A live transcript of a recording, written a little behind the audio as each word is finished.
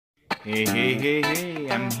Hey,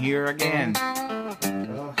 I'm here again.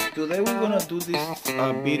 Today we're gonna do this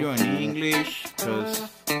video in English because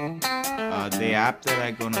the app that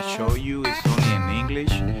I'm gonna show you is only in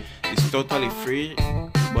English. It's totally free,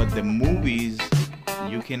 but the movies,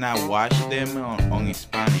 you cannot watch them on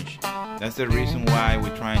Spanish. That's the reason why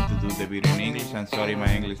we're trying to do the video in English. I'm sorry,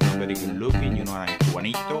 my English is not very good looking, you know, I'm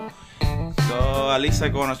Juanito. So at least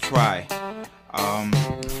I'm gonna try.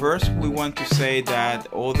 First, we want to say that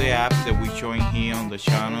all the apps that we're showing here on the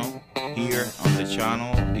channel,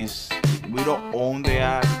 is we don't own the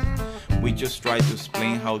app. We just try to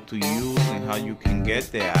explain how to use and how you can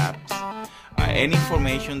get the apps. Any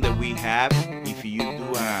information that we have, if you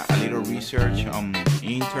do a little research on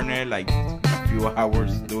internet, like a few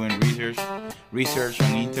hours doing research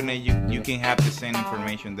on internet, you can have the same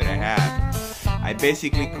information that I have. I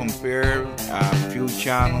basically compare a few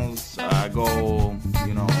channels, go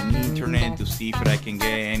on the internet to see if I can get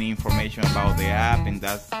any information about the app, and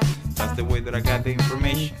that's the way that I got the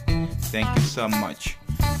information. Thank you so much.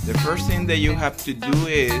 The first thing that you have to do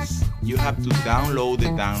is you have to download the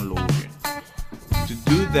downloader. To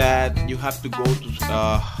do that, you have to go to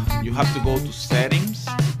settings.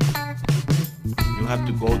 You have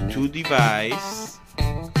to go to device.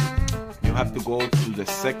 You have to go to the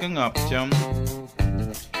second option,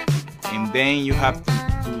 and then you have to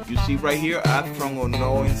you see right here, add from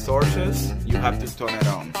unknown sources. You have to turn it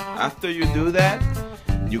on. After you do that,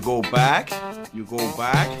 you go back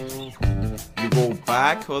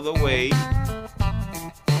all the way,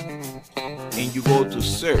 and you go to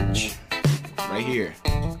search right here.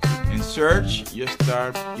 In search, you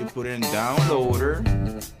put in downloader,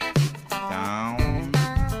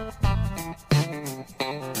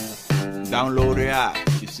 downloader app.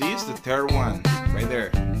 You see, it's the third one right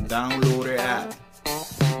there. Downloader app.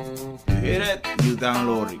 You hit it, you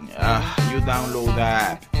downloading. You download the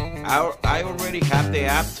app. I already have the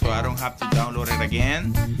app, so I don't have to download it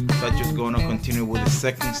again. So I'm just gonna continue with the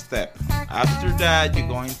second step. After that, you're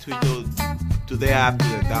going to the app, to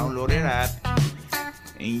the downloaded app,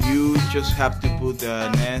 and you just have to put the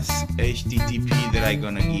next HTTP that I'm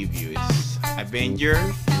gonna give you. It's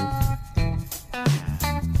Avenger.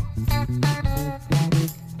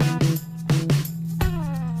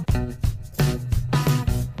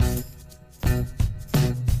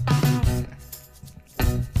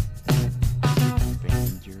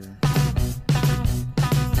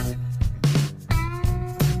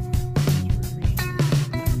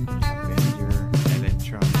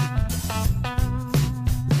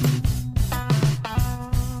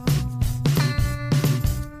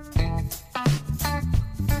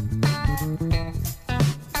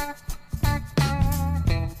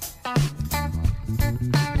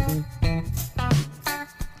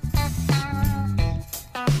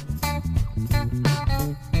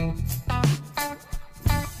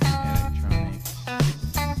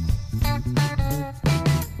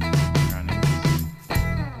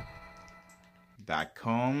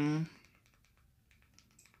 .com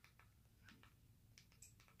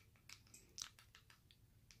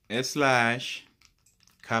 /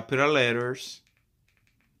 capital letters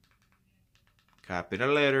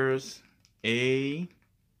APPS.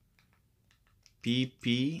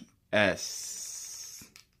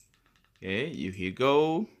 Okay, here you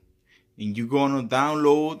go, and you're gonna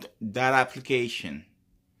download that application.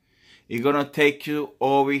 It's gonna take you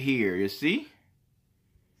over here, you see?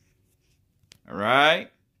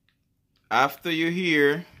 Alright, after you're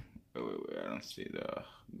here, wait, I don't see the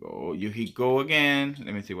go. You hit go again.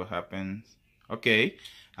 Let me see what happens. Okay,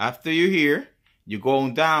 after you're here, you go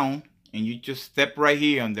down and you just step right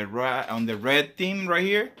here on the red theme right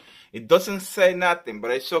here. It doesn't say nothing,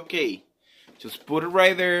 but it's okay. Just put it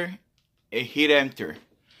right there and hit enter.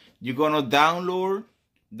 You're gonna download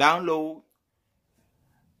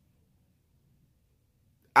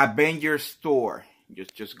Avenger Store.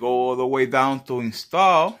 Just go all the way down to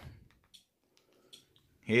install.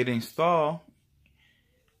 Hit install.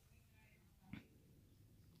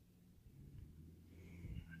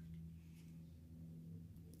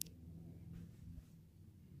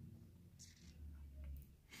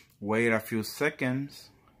 Wait a few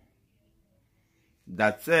seconds.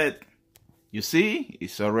 That's it. You see,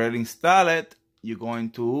 it's already installed. You're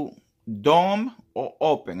going to DOM or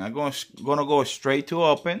open. I'm gonna go straight to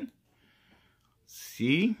open.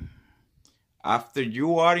 See, after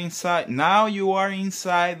you are inside, now you are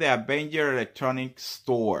inside the Avenger Electronic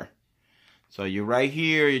Store. So you're right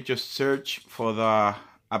here, you just search for the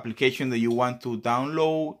application that you want to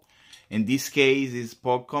download. In this case, it's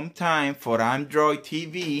Popcorn Time for Android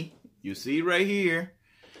TV. You see right here,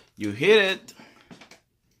 you hit it,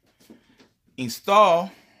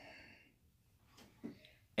 install,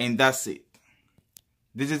 and that's it.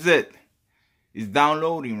 This is it. It's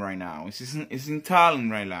downloading right now. It's installing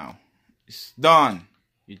right now. It's done.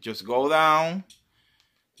 You just go down,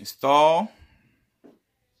 install.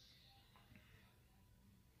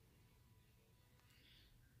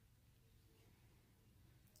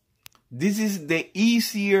 This is the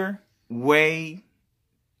easier way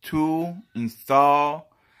to install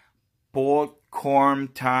popcorn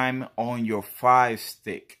time on your Fire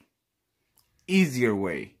Stick. Easier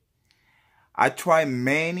way. I tried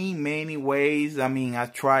many ways. I mean,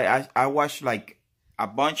 I watched like a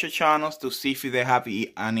bunch of channels to see if they have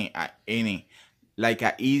any like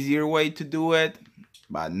an easier way to do it,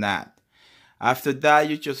 but not. After that,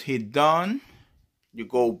 you just hit done. You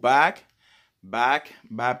go back, all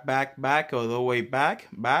the way back,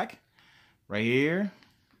 right here.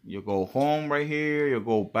 You go home right here. You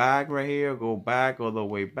go back right here. Go back all the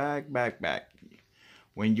way back.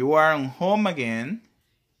 When you are on home again,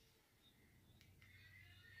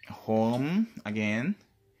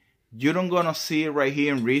 you don't gonna see it right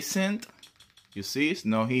here in recent. You see, it's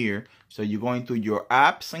not here. So you go into your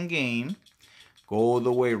apps and game, go all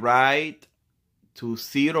the way right to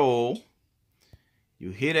 0.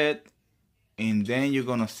 You hit it, and then you're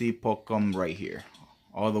gonna see popcorn right here,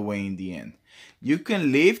 all the way in the end. You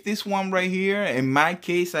can leave this one right here. In my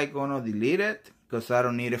case, I'm gonna delete it because I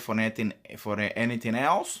don't need it for anything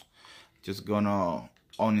else. Just gonna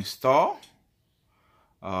uninstall.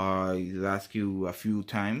 It'll ask you a few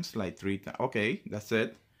times, like 3 times. Okay, that's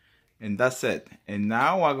it. And that's it. And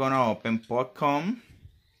now I'm gonna open popcorn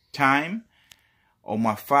time on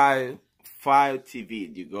my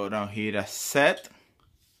firetv. You go down here to set,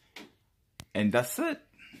 and that's it.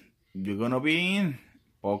 You're gonna be in.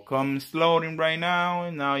 Popcorn is loading right now,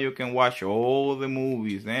 and now you can watch all the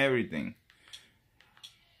movies and everything.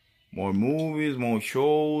 More movies, more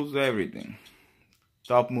shows, everything.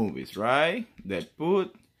 Top movies, right? That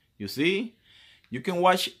put, you see? You can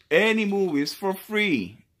watch any movies for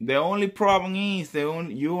free. The only problem is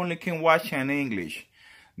you only can watch in English.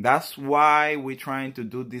 That's why we're trying to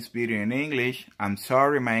do this video in English. I'm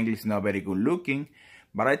sorry, my English is not very good looking,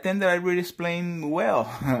 but I think that I really explained well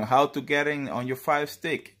how to get in on your Fire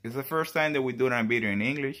Stick. It's the first time that we do a video in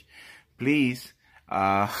English. Please,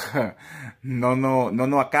 no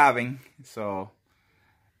acaben. So,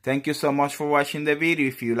 thank you so much for watching the video.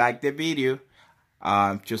 If you like the video,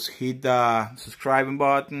 just hit the subscribing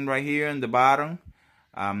button right here in the bottom.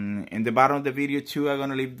 In the bottom of the video too, I'm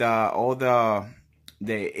gonna leave all the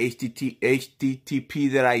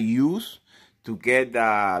HTTP that I use to get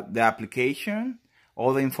the application,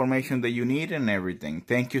 all the information that you need and everything.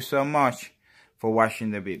 Thank you so much for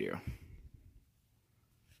watching the video.